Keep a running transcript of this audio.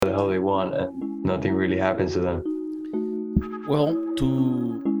the hell they want, and nothing really happens to them. Well,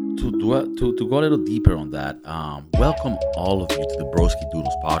 to go a little deeper on that, welcome all of you to the Broski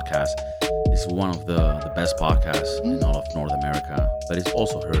Doodles podcast. It's one of the best podcasts in all of North America, but it's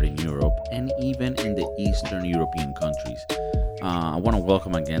also heard in Europe and even in the Eastern European countries. I want to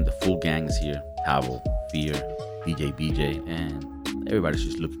welcome again the full gangs here: Pavel, Fear, DJ BJ, and everybody's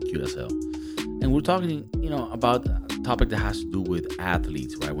just looking cute as hell. And we're talking, about a topic that has to do with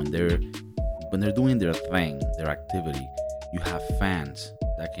athletes, right? When they're doing their thing, their activity, you have fans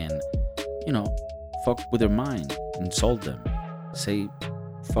that can, fuck with their mind, insult them, say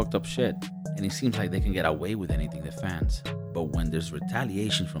fucked up shit. And it seems like they can get away with anything, the fans. But when there's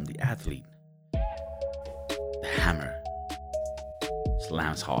retaliation from the athlete, the hammer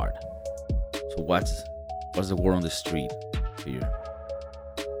slams hard. So what's the word on the street here?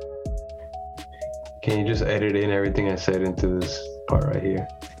 Can you just edit in everything I said into this part right here?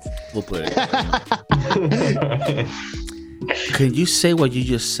 We'll put it in. Can you say what you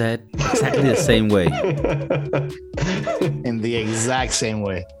just said exactly the same way? In the exact same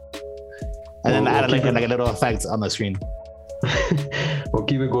way. And then add like a little effect on the screen. We'll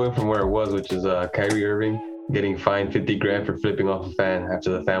keep it going from where it was, which is Kyrie Irving getting fined $50,000 for flipping off a fan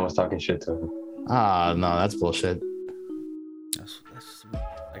after the fan was talking shit to him. Ah, no, that's bullshit. That's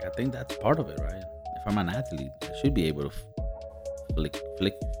like, I think that's part of it, right? If I'm an athlete, I should be able to flip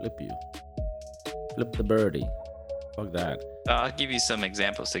you. Flip the birdie. Fuck that. I'll give you some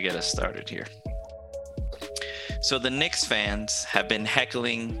examples to get us started here. So the Knicks fans have been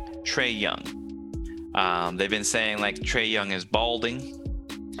heckling Trae Young. They've been saying like Trae Young is balding.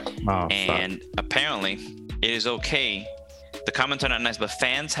 And apparently it is okay. The comments are not nice, but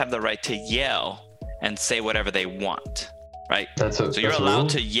fans have the right to yell and say whatever they want, right? So you're allowed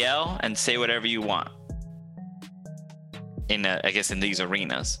to yell and say whatever you want in these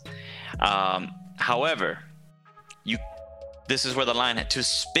arenas. However, this is where the line to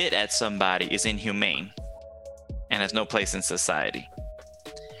spit at somebody is inhumane and has no place in society.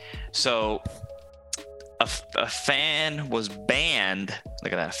 So a fan was banned.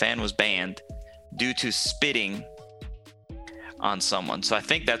 Look at that. A fan was banned due to spitting on someone. So I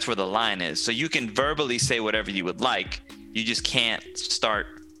think that's where the line is. So you can verbally say whatever you would like. You just can't start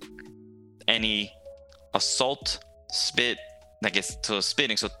any assault, spit,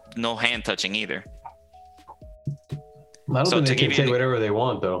 spitting. So no hand touching either. I don't think they can say whatever they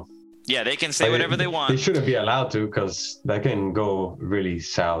want, though. Yeah, they can say whatever they want. They shouldn't be allowed to, because that can go really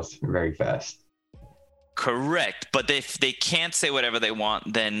south very fast. Correct. But if they can't say whatever they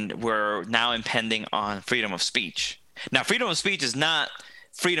want, then we're now impending on freedom of speech. Now, freedom of speech is not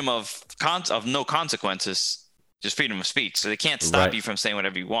freedom of no consequences, just freedom of speech. So they can't stop you from saying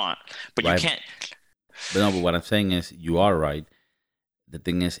whatever you want. But you can't. But what I'm saying is, you are right. The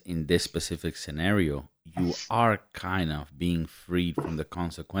thing is, in this specific scenario, you are kind of being freed from the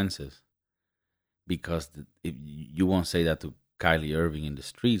consequences, because you won't say that to Kyrie Irving in the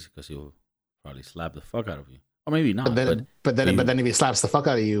streets, because he'll probably slap the fuck out of you, or maybe not. But then if he slaps the fuck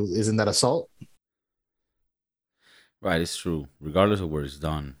out of you, isn't that assault? Right, it's true. Regardless of where it's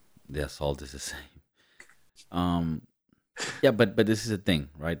done, the assault is the same. Yeah, but this is the thing,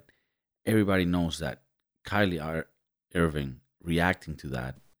 right? Everybody knows that Kyrie Irving reacting to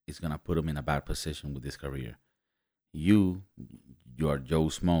that is gonna put him in a bad position with his career. You are Joe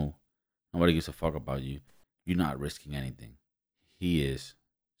Smo. Nobody gives a fuck about you. You're not risking anything. He is.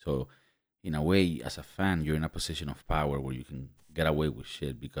 So, in a way, as a fan, you're in a position of power where you can get away with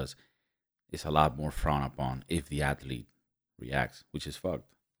shit, because it's a lot more frowned upon if the athlete reacts, which is fucked.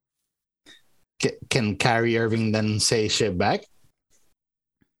 Can Kyrie Irving then say shit back?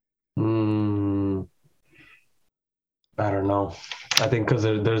 I don't know. I think because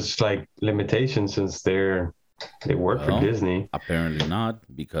there's like limitations, since they work for Disney. Apparently not,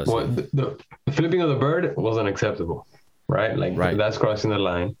 because the flipping of the bird wasn't acceptable, right? That's crossing the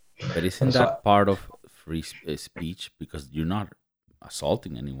line. But isn't that part of free speech, because you're not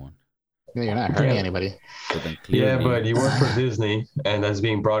assaulting anyone? Yeah, you're not hurting anybody. So then but you work for Disney, and that's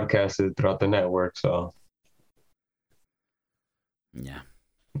being broadcasted throughout the network. So yeah.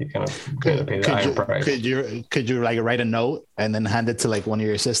 You kind of pay the higher price. Could you like write a note and then hand it to like one of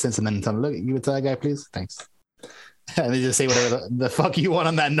your assistants and then tell them, look, give it to that guy, please? Thanks. And they just say whatever the fuck you want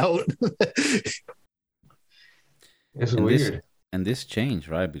on that note. It's weird. And this changed,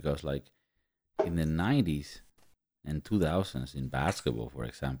 right? Because like in the 90s and 2000s in basketball, for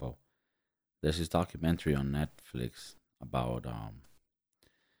example, there's this documentary on Netflix about, I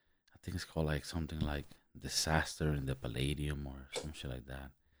think it's called like something like Disaster in the Palladium or some shit like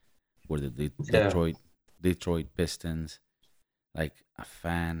that, where the Detroit Pistons, like a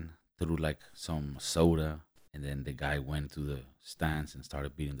fan threw like some soda, and then the guy went to the stands and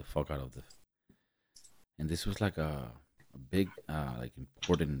started beating the fuck out of the. And this was like a big, like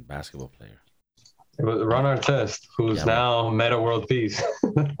important basketball player. It was Ron Artest, who's Yeah, now Meta World Peace,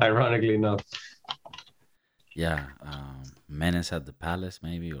 ironically enough. Yeah, Menace at the Palace,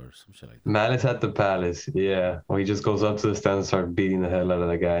 maybe, or some shit like that. Malice at the Palace, yeah. Well, he just goes up to the stand and starts beating the hell out of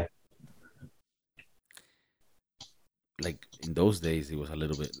the guy. Like in those days, it was a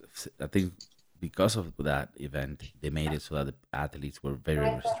little bit. I think because of that event, they made it so that the athletes were very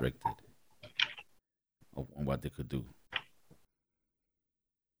restricted on what they could do.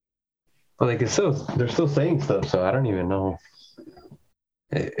 But like they're still saying stuff, so I don't even know.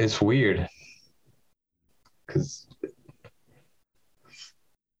 It's weird. Because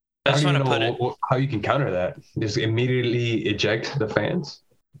I just want to put it. How you can counter that? Just immediately eject the fans,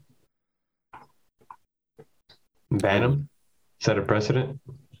 ban them, set a precedent.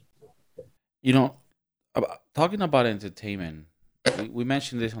 You know, talking about entertainment, we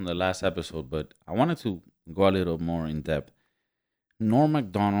mentioned this on the last episode, but I wanted to go a little more in depth. Norm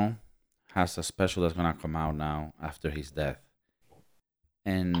Macdonald has a special that's gonna come out now after his death,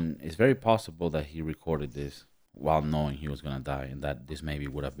 and it's very possible that he recorded this while knowing he was gonna die, and that this maybe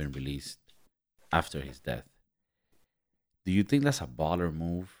would have been released after his death. Do you think that's a baller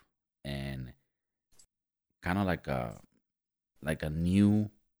move and kind of like a new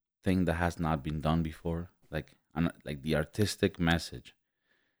thing that has not been done before, like the artistic message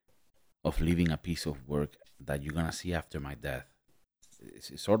of leaving a piece of work that you're gonna see after my death?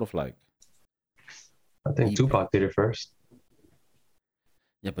 It's sort of like, I think Tupac did it first.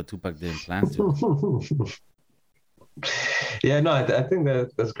 Yeah, but Tupac didn't plan to. Yeah, no, I think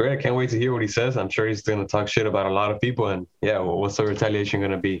that's great. I can't wait to hear what he says. I'm sure he's going to talk shit about a lot of people. And yeah, what's the retaliation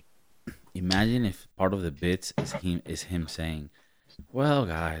going to be? Imagine if part of the bits is him saying, "Well,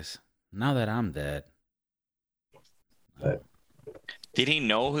 guys, now that I'm dead." Did he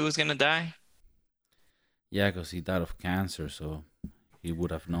know he was gonna die? Yeah, because he died of cancer, so he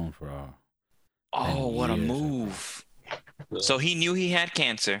would have known for a. Oh, what a move! So he knew he had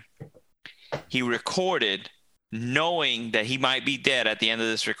cancer. He recorded knowing that he might be dead at the end of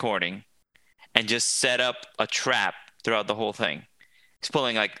this recording, and just set up a trap throughout the whole thing. He's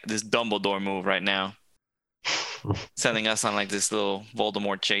pulling like this Dumbledore move right now, sending us on like this little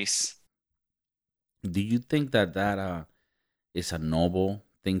Voldemort chase. Do you think that is a noble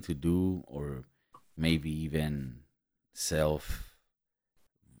thing to do, or maybe even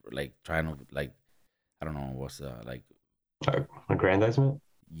trying to I don't know what's like aggrandizement?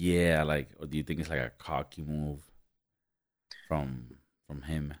 Yeah, or do you think it's like a cocky move from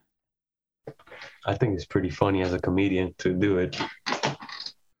him? I think it's pretty funny as a comedian to do it.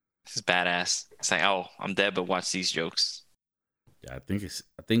 This is badass. It's like, oh, I'm dead, but watch these jokes. Yeah, I think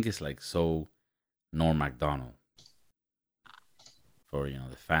it's like so Norm Macdonald for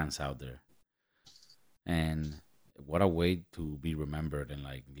the fans out there, and what a way to be remembered and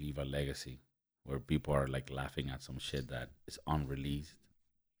like leave a legacy where people are like laughing at some shit that is unreleased,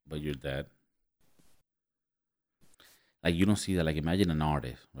 but you're dead. Like you don't see that. Like imagine an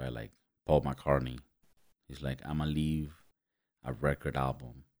artist, right? Like Paul McCartney. He's like, I'm gonna leave a record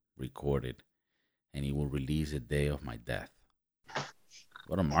album recorded, and he will release the day of my death.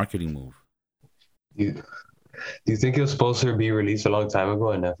 What a marketing move! Do you think it was supposed to be released a long time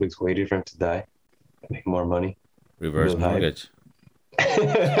ago, and Netflix waited for him to die, make more money? Reverse mortgage.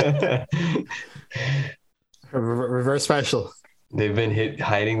 Reverse special. They've been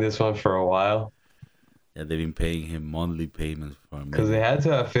hiding this one for a while. Yeah, they've been paying him monthly payments for him. Because they had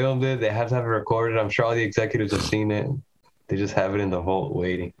to have filmed it. They have to have it recorded. I'm sure all the executives have seen it. They just have it in the vault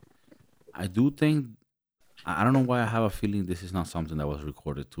waiting. I do think, I don't know why I have a feeling this is not something that was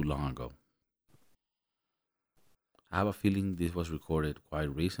recorded too long ago. I have a feeling this was recorded quite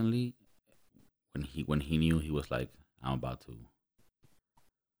recently when he knew he was like, I'm about to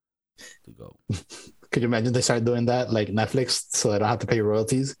go. Could you imagine they start doing that like Netflix so they don't have to pay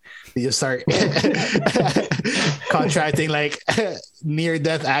royalties? They just start contracting like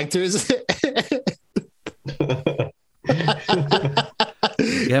near-death actors.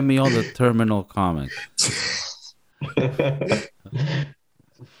 Get me all the terminal comics.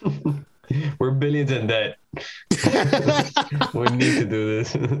 We're billions in debt. We need to do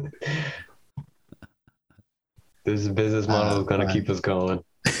this. This business model is going to keep us going.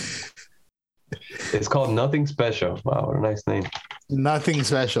 It's called Nothing Special. Wow, what a nice name. Nothing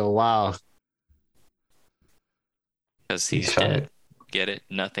special. Wow. Because he's dead. Get it?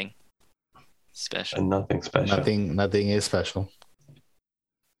 Nothing special. And nothing special. Nothing is special.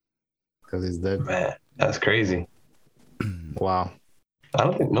 Because he's dead. Man, that's crazy. Wow. I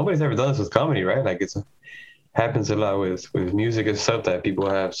don't think nobody's ever done this with comedy, right? Like happens a lot with music and stuff that people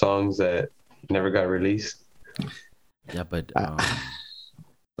have songs that never got released. Yeah, but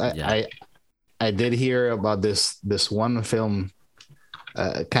I did hear about this one film,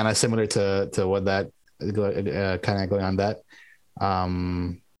 kind of similar to what that kind of going on that.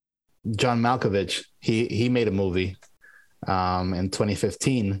 John Malkovich, he made a movie in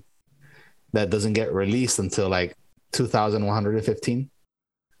 2015 that doesn't get released until like 2115,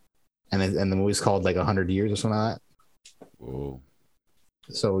 and the movie's called like 100 Years or something like that. Whoa.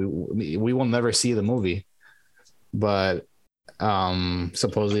 So we will never see the movie, but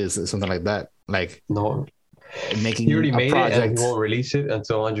supposedly it's something like that, like No, making he already a made project. it, and he won't release it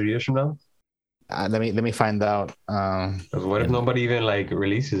until 100 years from now. Let me find out. 'Cause what if nobody even like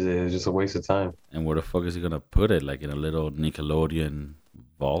releases it? It's just a waste of time. And where the fuck is he gonna put it? Like in a little Nickelodeon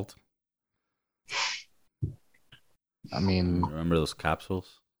vault? I mean, Remember those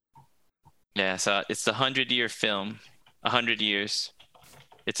capsules? Yeah, so it's the 100-year film. 100 Years.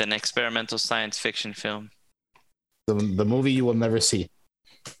 It's an experimental science fiction film. the movie you will never see.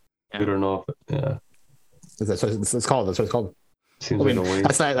 We don't know if yeah. That's what it's called. That's what it's called. Seems I mean, like a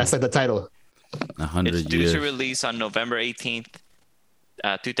waste. that's like the title. 100 It's due years. to release on November 18th,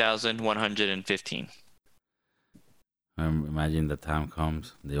 2115. Imagine the time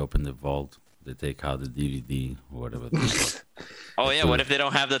comes, they open the vault, they take out the DVD or whatever. Oh yeah, what if they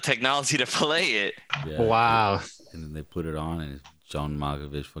don't have the technology to play it? Yeah, Wow. And then they put it on, and it's John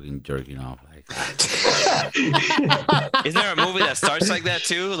Malkovich fucking jerking off. Like, Isn't there a movie that starts like that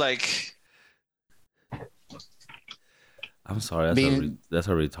too? Like, I'm sorry, that's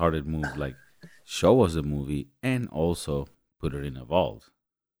a retarded move. Like, show us the movie and also put it in a vault.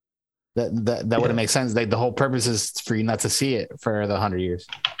 That wouldn't make sense. Like the whole purpose is for you not to see it for the 100 years.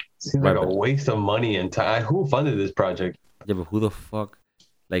 Seems like a waste of money and time. Who funded this project? Yeah, but who the fuck?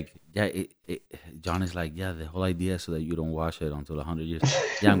 Like, yeah, John is like, yeah, the whole idea is so that you don't watch it until 100 years.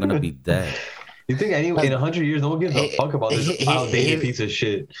 Yeah, I'm gonna be dead. You think in 100 years, no one gives a fuck about this outdated piece of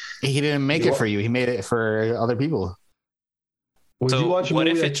shit? He didn't make it for you. He made it for other people. Would you watch a what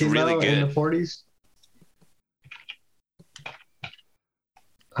movie if that it's came really out good? in the 40s?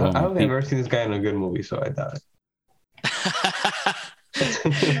 I don't think I've ever seen this guy in a good movie, so I doubt it.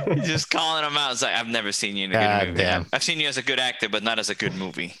 Just calling him out. It's like, I've never seen you in a good movie. Damn. I've seen you as a good actor, but not as a good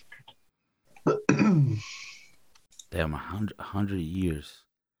movie. Damn, 100 years.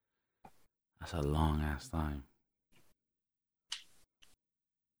 That's a long ass time.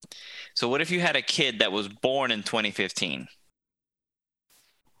 So what if you had a kid that was born in 2015?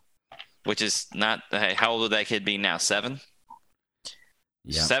 Which is not, how old would that kid be now? 7?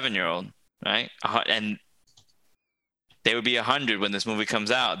 Yeah. 7-year-old, right? And they would be 100 when this movie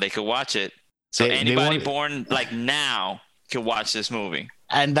comes out. They could watch it. So anybody born like now could watch this movie.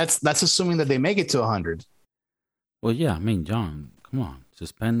 And that's assuming that they make it to 100. Well, yeah, I mean, John, come on,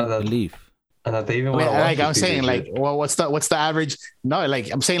 suspend belief. And that they even I'm saying, like, well, what's the average? No,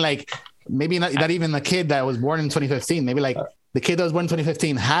 like I'm saying, like maybe not even the kid that was born in 2015. Maybe like the kid that was born in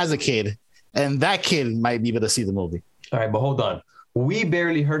 2015 has a kid, and that kid might be able to see the movie. All right, but hold on. We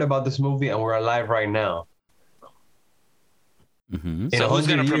barely heard about this movie, and we're alive right now. Mm-hmm. So who's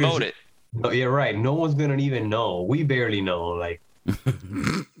going to promote it? No, you're right. No one's going to even know. We barely know. Like,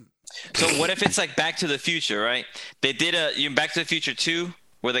 so what if it's like Back to the Future, right? They did Back to the Future 2,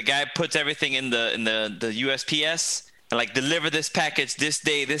 where the guy puts everything in the USPS and like deliver this package this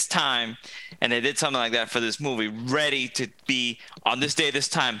day, this time, and they did something like that for this movie, ready to be on this day, this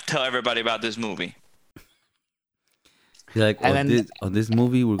time. Tell everybody about this movie. Like, on this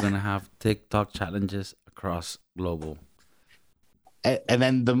movie, we're gonna have TikTok challenges across global. And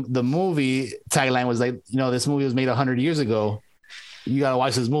then the movie tagline was like, this movie was made 100 years ago. You gotta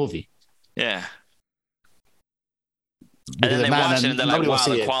watch this movie. Yeah. And then they watch it and they're like, wow,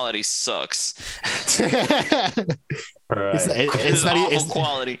 the quality sucks. It's not awful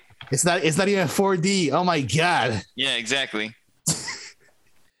quality. It's not even 4D. Oh my God. Yeah, exactly.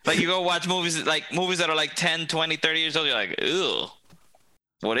 Like you go watch movies that are like 10, 20, 30 years old, you're like, ew.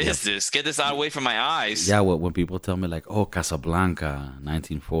 What is this? Get this out away from my eyes. Yeah, when people tell me like, oh, Casablanca,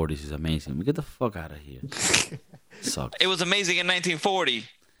 1940s is amazing. Get the fuck out of here. Sucks. It was amazing in 1940.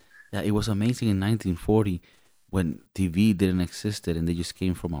 Yeah, it was amazing in 1940 when TV didn't exist and they just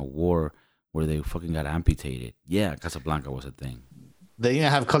came from a war where they fucking got amputated. Yeah, Casablanca was a thing. They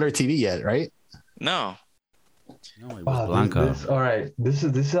didn't have color TV yet, right? No. No, it was Blanca. All right, this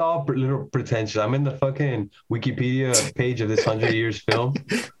is all a little pretentious. I'm in the fucking Wikipedia page of this 100 years film.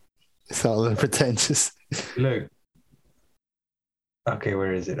 It's all a little pretentious. Look. Okay,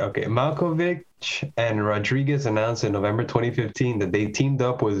 where is it? Okay, Malkovich and Rodriguez announced in November 2015 that they teamed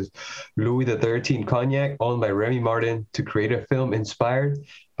up with Louis XIII Cognac, owned by Remy Martin, to create a film inspired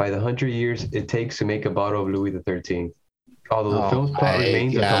by the 100 years it takes to make a bottle of Louis XIII. Although the film's plot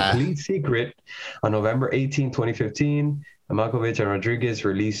remains a complete secret, on November 18, 2015, Malkovich and Rodriguez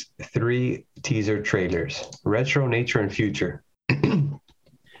released 3 teaser trailers: Retro, Nature, and Future.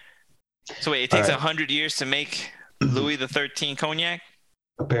 So wait, it takes 100 years to make Louis XIII Cognac?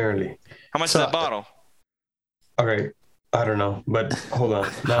 Apparently. How much is that bottle? Okay, I don't know, but hold on.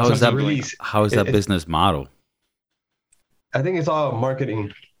 How is that business model? I think it's all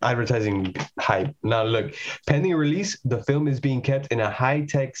marketing, advertising hype. Now, look, pending release, the film is being kept in a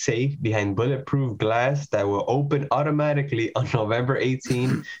high-tech safe behind bulletproof glass that will open automatically on November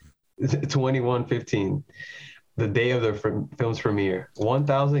 18, 2115, the day of the film's premiere.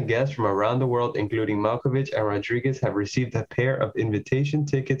 1,000 guests from around the world, including Malkovich and Rodriguez, have received a pair of invitation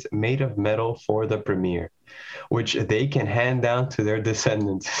tickets made of metal for the premiere, which they can hand down to their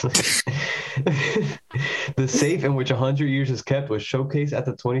descendants. The safe in which 100 years is kept was showcased at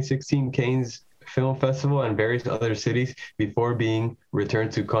the 2016 Cannes Film Festival and various other cities before being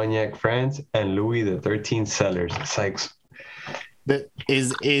returned to Cognac, France, and Louis XIII cellars. Sykes.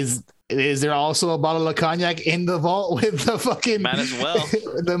 Is there also a bottle of cognac in the vault with the fucking? Might as well.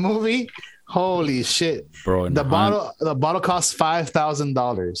 The movie. Holy shit, bro! The bottle costs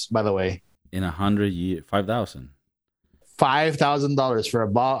 $5,000. By the way, in 100 years, $5,000 for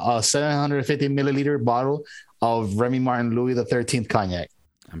a 750 milliliter bottle of Remy Martin Louis XIII cognac.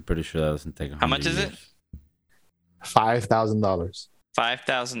 I'm pretty sure that doesn't take 100 How much years. is it? $5,000.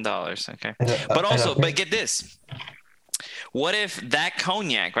 $5,000. Okay. But get this. What if that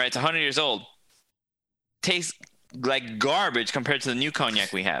cognac, right? It's 100 years old, tastes like garbage compared to the new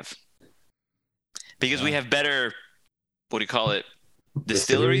cognac we have? Because we have better, what do you call it?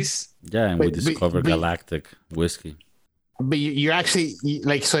 Distilleries? Yeah, and we discovered galactic whiskey. But you're actually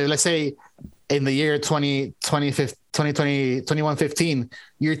like, so let's say in the year 2115,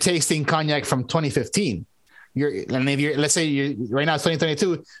 you're tasting cognac from 2015. Let's say right now it's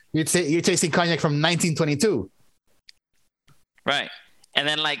 2022, you're tasting cognac from 1922. Right. And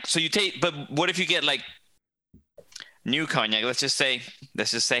then so you take, but what if you get new cognac? Let's just say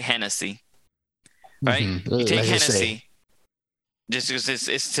Hennessy. Right? Mm-hmm. You take Hennessy. Just because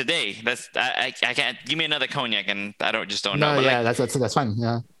it's today. I can't give me another cognac and I don't know. No, yeah, that's fine.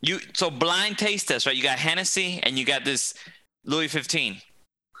 Yeah. So blind taste test, right? You got Hennessy and you got this Louis 15.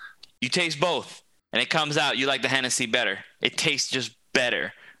 You taste both and it comes out you like the Hennessy better. It tastes just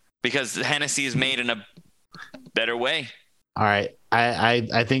better because the Hennessy is made in a better way. All right.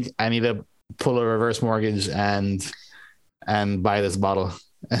 I think I need to pull a reverse mortgage and buy this bottle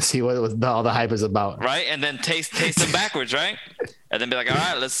and see what all the hype is about. Right. And then taste them backwards, right? And then be like, all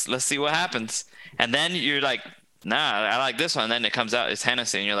right, let's see what happens. And then you're like, nah, I like this one. And then it comes out, it's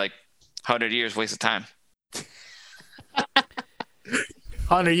Hennessy. And you're like, 100 years, waste of time.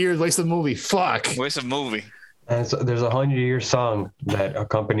 100 years, waste of movie. Fuck. Waste of movie. And so there's a 100-year song that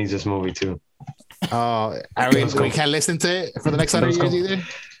accompanies this movie too. Oh, we can't listen to it for the next 100 years either?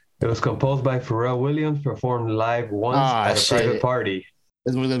 It was composed by Pharrell Williams, performed live once at a private party.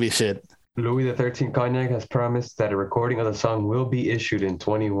 This movie's gonna be shit. Louis XIII Cognac has promised that a recording of the song will be issued in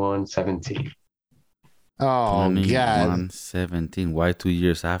 2117. Oh, 2117. Why 2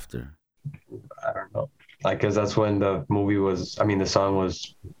 years after? I don't know. Because that's when the song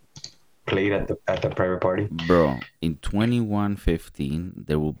was played at the private party. Bro, in 2115,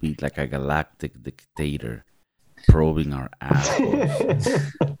 there will be like a galactic dictator probing our assholes.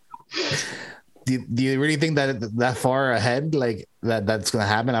 Do you really think that far ahead, like that's gonna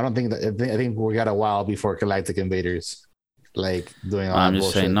happen? I don't think that. I think we got a while before galactic invaders, doing all. I'm that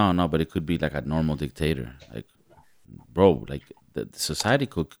just bullshit. saying, no, but it could be like a normal dictator, bro. The society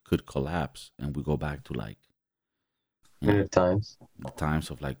could collapse, and we go back to the times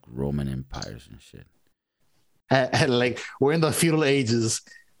of Roman empires and shit. And we're in the feudal ages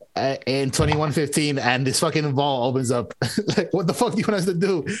in 2115, and this fucking vault opens up. What the fuck do you want us to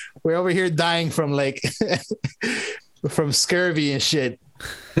do? We're over here dying from from scurvy and shit.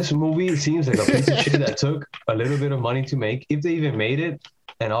 This movie seems like a piece of shit that took a little bit of money to make, if they even made it,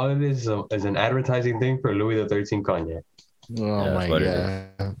 and all it is an advertising thing for Louis XIII Cognac. Oh my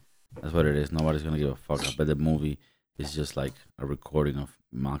god, that's what it is. Nobody's gonna give a fuck. I bet the movie is just like a recording of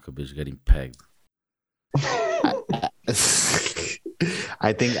Malkovich getting pegged.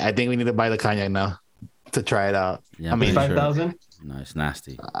 I think we need to buy the cognac now to try it out. Yeah, I mean, 5,000. No, it's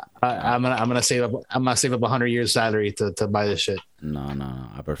nasty. I'm gonna save up 100 years salary to buy this shit. No.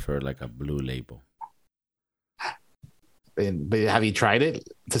 I prefer a blue label. But have you tried it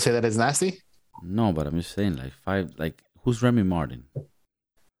to say that it's nasty? No, but I'm just saying, like five. Like who's Remy Martin?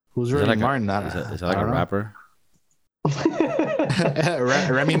 Who's Is that Remy like Martin? is that like a rapper?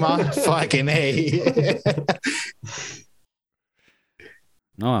 Remy Ma? Fucking A.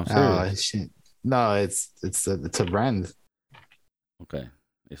 No, I'm Oh serious. shit. No, it's a brand. Okay,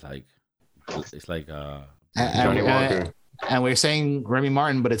 it's like Johnny Walker. And we're saying Remy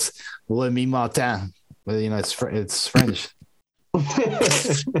Martin, but it's Remy Martin. But you know, it's French.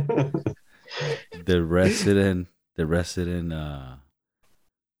 the resident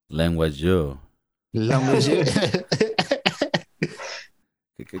language.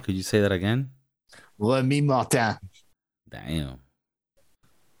 Could you say that again? Remy Martin. Damn,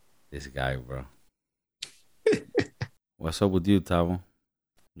 this guy, bro. What's up with you, Tavo?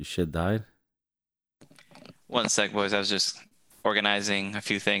 Your shit died? One sec, boys. I was just organizing a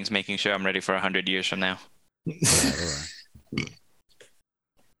few things, making sure I'm ready for 100 years from now. All right.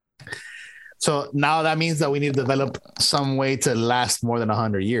 So now that means that we need to develop some way to last more than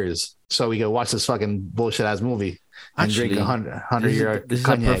 100 years, so we can watch this fucking bullshit ass movie and Actually, drink 100-year this is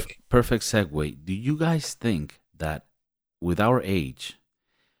cognac. a perfect segue. Do you guys think that with our age,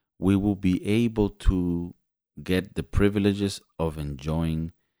 we will be able to get the privileges of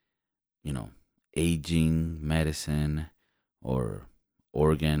enjoying, aging medicine or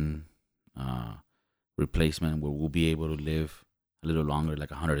organ replacement, where we'll be able to live a little longer,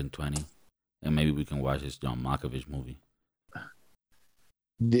 like 120, and maybe we can watch this John Malkovich movie?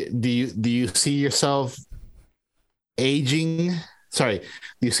 Do you see yourself aging? Sorry,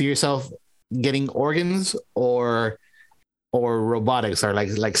 do you see yourself getting organs or robotics, or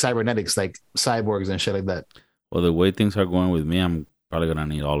like cybernetics, like cyborgs and shit like that? Well, the way things are going with me, I'm probably gonna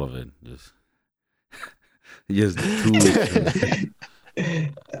need all of it. Just 2 weeks.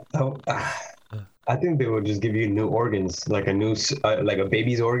 I think they would just give you new organs, like like a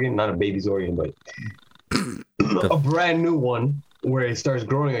baby's organ, not a baby's organ, but a brand new one where it starts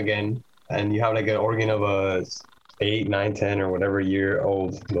growing again, and you have like an organ of a 8, 9, 10, or whatever year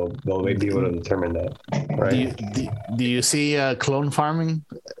old. They'll be able to determine that, right? Do you see clone farming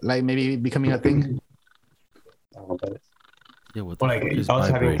like maybe becoming a thing? Yeah, what the Or like fuck is us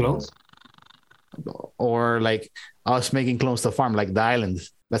having vibrating? clones? Or like us making clones to farm, like The Island.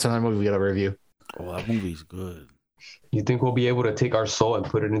 That's another movie we gotta review. Oh, that movie's good. You think we'll be able to take our soul and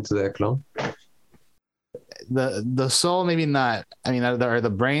put it into that clone? The soul, maybe not. I mean, or the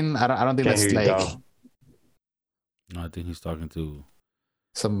brain. I don't think Can't that's hear you, like Dom. No, I think he's talking to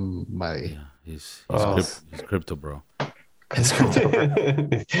somebody. he's Oh. crypto bro. It's crypto.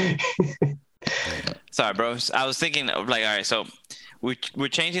 Sorry, bro. I was thinking of like, all right, so we're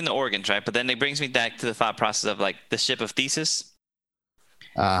changing the organs, right? But then it brings me back to the thought process of like the ship of Theseus.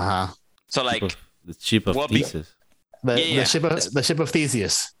 Uh huh. So like The ship of what be- Theseus. The ship of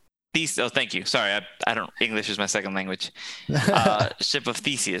Theseus. Oh, thank you. Sorry, I don't. English is my second language. Ship of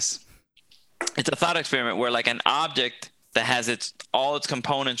Theseus. It's a thought experiment where like an object that has all its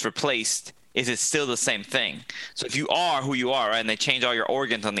components replaced, is it still the same thing? So if you are who you are, right, and they change all your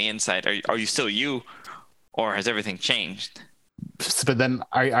organs on the inside, are you still you, or has everything changed? But then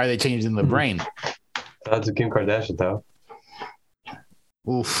are they changing the brain? That's a Kim Kardashian, though.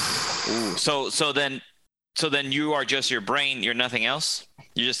 Oof. Ooh. So then you are just your brain. You're nothing else.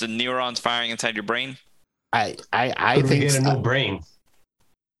 You're just the neurons firing inside your brain. I Could we think get a new brain?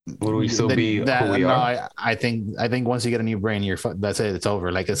 Would we still be who we are? I think once you get a new brain, that's it. It's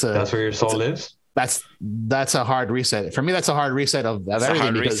over. Like that's where your soul lives. That's a hard reset. For me, that's a hard reset of everything. A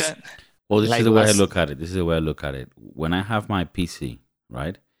hard reset. Well, this like is the way I less- look at it. When I have my PC,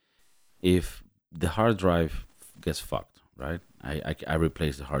 right? If the hard drive gets fucked, right? I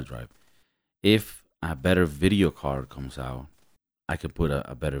replace the hard drive. If a better video card comes out, I can put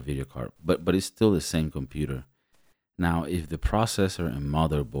a better video card. But it's still the same computer. Now, if the processor and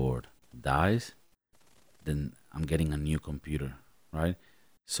motherboard dies, then I'm getting a new computer, right?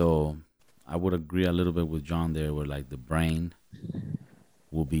 So I would agree a little bit with John there, where like the brain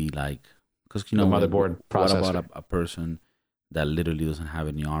will be like, because The motherboard what processor. about a person that literally doesn't have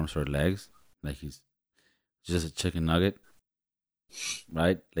any arms or legs? Like he's just a chicken nugget,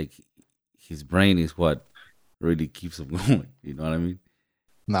 right? Like his brain is what really keeps him going. You know what I mean?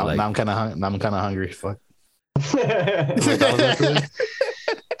 Now like- I'm kind of hungry. Fuck.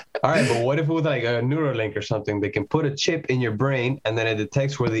 All right, but what if with like a Neuralink or something, they can put a chip in your brain and then it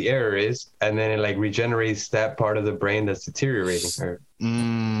detects where the error is, and then it like regenerates that part of the brain that's deteriorating? Or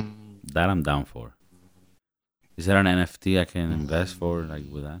That I'm down for. Is there an NFT I can invest for, like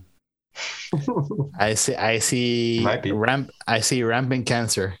with that? I see Might be. rampant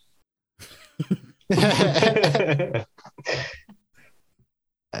cancer.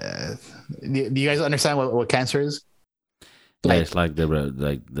 Do you guys understand what cancer is? Yeah, it's like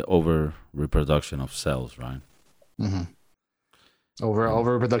the over reproduction of cells, right? Mm-hmm.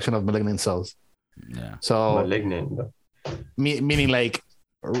 Overproduction of malignant cells. Yeah. So Malignant. meaning like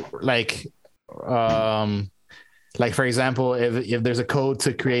for example, if there's a code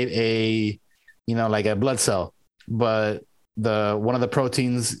to create like a blood cell, but one of the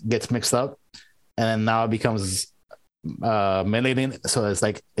proteins gets mixed up, and then now it becomes malignant. So it's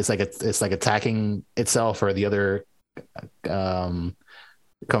like attacking itself or the other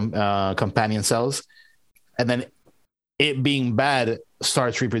companion cells, and then it being bad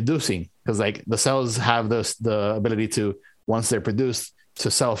starts reproducing because like the cells have the ability to, once they're produced, to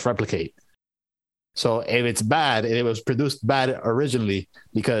self-replicate. So if it's bad, it was produced bad originally,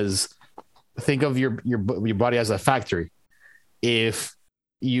 because think of your body as a factory. If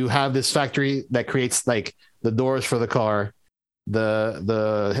you have this factory that creates like the doors for the car,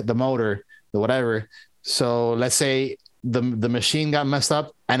 the motor, the whatever. So let's say the machine got messed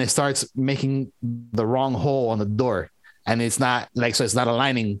up and it starts making the wrong hole on the door, and it's not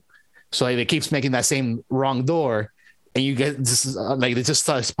aligning. So if it keeps making that same wrong door, and you get just like it just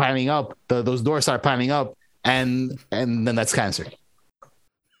starts piling up, those doors start piling up, and then that's cancer.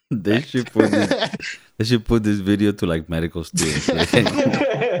 They should put this video to like medical students.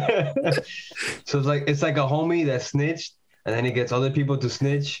 So it's like a homie that snitched, and then he gets other people to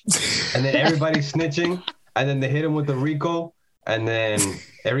snitch, and then everybody's snitching, and then they hit him with the RICO, and then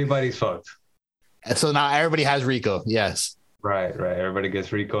everybody's fucked. And so now everybody has RICO. Yes. Right. Everybody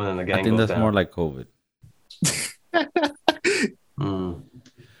gets RICO, and then the gang I think goes that's down. more like COVID.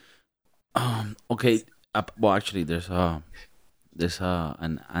 Okay. Well, actually, there's an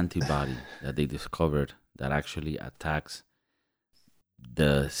antibody that they discovered that actually attacks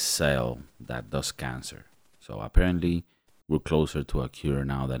the cell that does cancer. So apparently, we're closer to a cure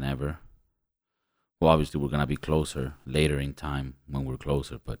now than ever. Well, obviously, we're gonna be closer later in time when we're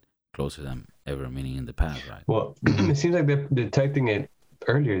closer, but closer than ever, meaning in the past, right? Well, it seems like they're detecting it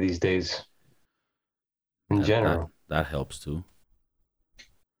earlier these days. In general, that helps too.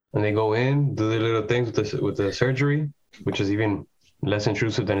 And they go in, do their little things with the surgery, which is even less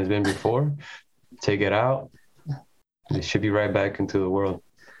intrusive than it's been before. Take it out. They should be right back into the world.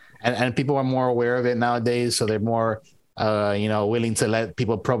 And people are more aware of it nowadays, so they're more willing to let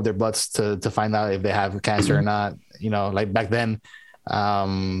people probe their butts to find out if they have cancer or not. Like back then,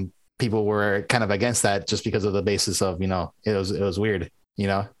 people were kind of against that just because of the basis of, it was weird,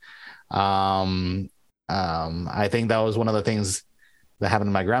 I think that was one of the things that happened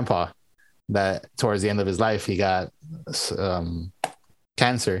to my grandpa, that towards the end of his life, he got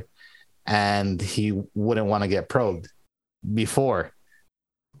cancer, and he wouldn't want to get probed before.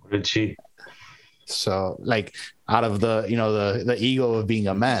 What did she? So like out of the ego of being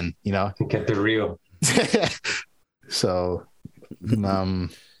a man, He kept it real. So,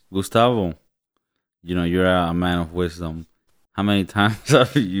 Gustavo, you're a man of wisdom. How many times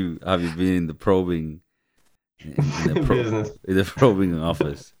have you been in the probing in the probing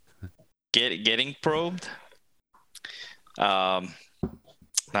office? Getting probed? Not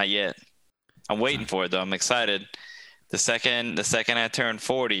yet. I'm waiting for it though. I'm excited. The second I turn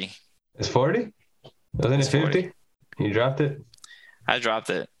 40. It's 40? Wasn't it 50? You dropped it? I dropped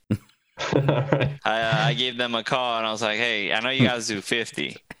it. Right. I gave them a call and I was like, hey, I know you guys do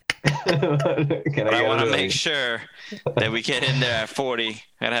 50. But I want to make sure that we get in there at 40.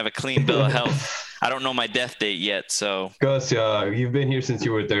 I gotta have a clean bill of health. I don't know my death date yet, so. Gus, you've been here since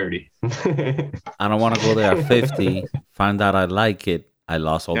you were 30. I don't want to go there at 50. Find out I like it. I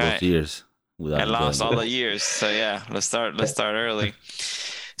lost all those years. I lost all the years. So yeah, let's start early.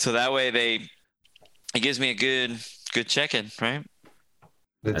 So that way it gives me a good check-in, right?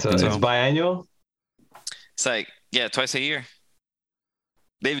 It's biannual? It's like, yeah, twice a year.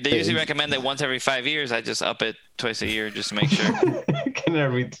 They usually recommend that once every 5 years. I just up it twice a year just to make sure. Can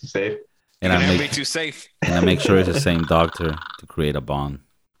never be too safe. And I be too safe. And I make sure it's the same doctor to create a bond.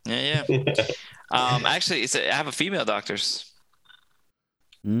 Yeah. Actually, I have a female doctors.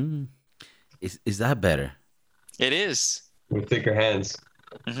 Is that better? It is. With thicker hands.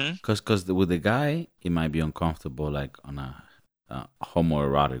 Because with the guy, it might be uncomfortable, like on a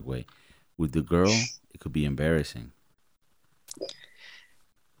homoerotic way. With the girl, it could be embarrassing.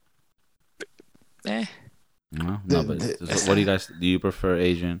 No, but what do you guys? Do you prefer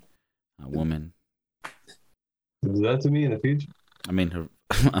Asian, woman? Do that to me in the future? I mean,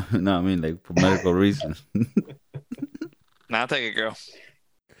 like for medical reasons. No, I'll take a girl.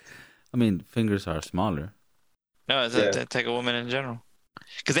 I mean, fingers are smaller. No, take a woman in general.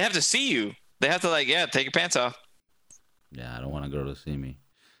 Because they have to see you. They have to take your pants off. Yeah, I don't want a girl to see me.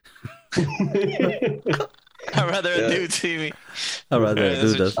 I'd rather a dude see me. I'd rather a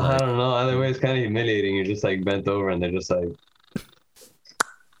dude that's I like, don't know. Either way, it's kind of humiliating. You're just like bent over, and they're just like,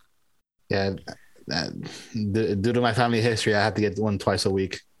 Yeah. Due to my family history, I have to get one twice a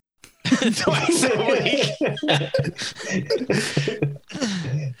week. Twice a week.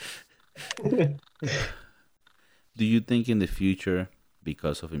 do you think in the future,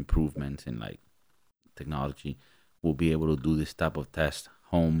 because of improvements in like technology, we'll be able to do this type of test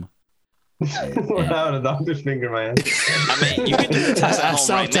home? without a doctor's finger, man. I mean, you can do the test at home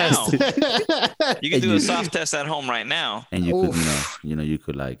right now. You can And do you- a soft test at home right now. And you could, Oof. you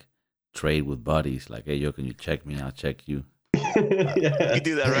could like trade with buddies. Like, hey, yo, can you check me? I'll check you. You can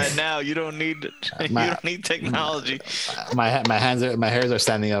do that right now. You don't need you don't need technology. My hairs are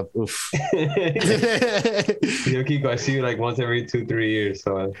standing up. Oof. Yo, Kiko, I see you like once every 2-3 years,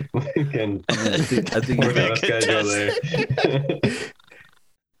 so we can I think work out a Good schedule test. there.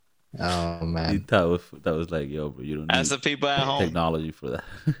 Oh man. that was like, yo, bro, you don't need Ask the people at home. technology for that.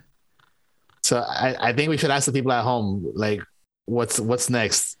 So I think we should ask the people at home, like, what's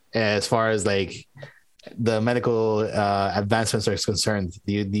next as far as like the medical advancements are concerned.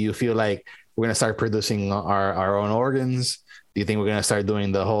 Do you feel like we're gonna start producing our own organs? Do you think we're gonna start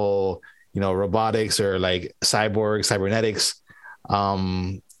doing the whole, robotics or like cybernetics?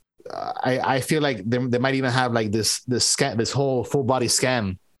 I feel like they might even have like this whole full body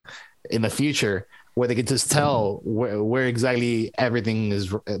scan in the future where they can just tell where exactly everything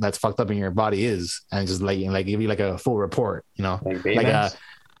is that's fucked up in your body is, and just like give you like a full report, Like like Baymax?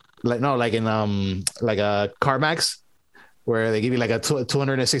 like in like a CarMax, where they give you like a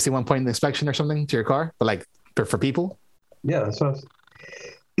 261 point inspection or something to your car, but like for people. Yeah, that's what I was...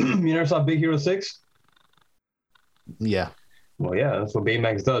 You never saw Big Hero 6? Yeah. Well, yeah, that's what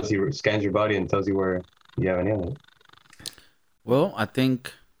Baymax does. He scans your body and tells you where you have any of it. Well, I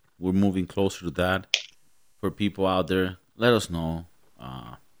think we're moving closer to that. For people out there, let us know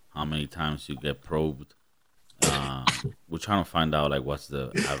how many times you get probed. We're trying to find out like what's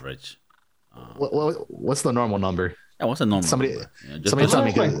the average. What's the normal number? Yeah, what's the normal? Somebody- number? Yeah, somebody just- tell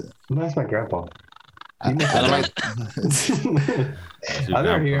me. I'm gonna ask my grandpa. I don't like. I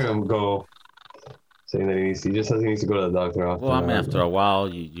never hear him go saying that he just says he needs to go to the doctor often. Well, I mean, after a while,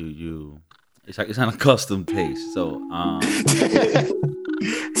 you it's like it's an accustomed taste. So,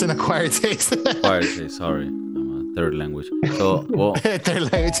 It's an acquired taste. acquired taste. Sorry, I'm a third language. So, well,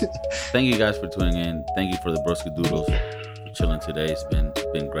 Third language. thank you guys for tuning in. Thank you for the Broski Doodles for chilling today. It's been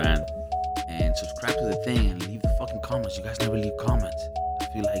grand. And subscribe to the thing and leave the fucking comments. You guys never leave comments. I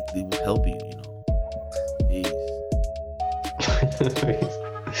feel like they will help you. Peace.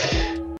 Peace.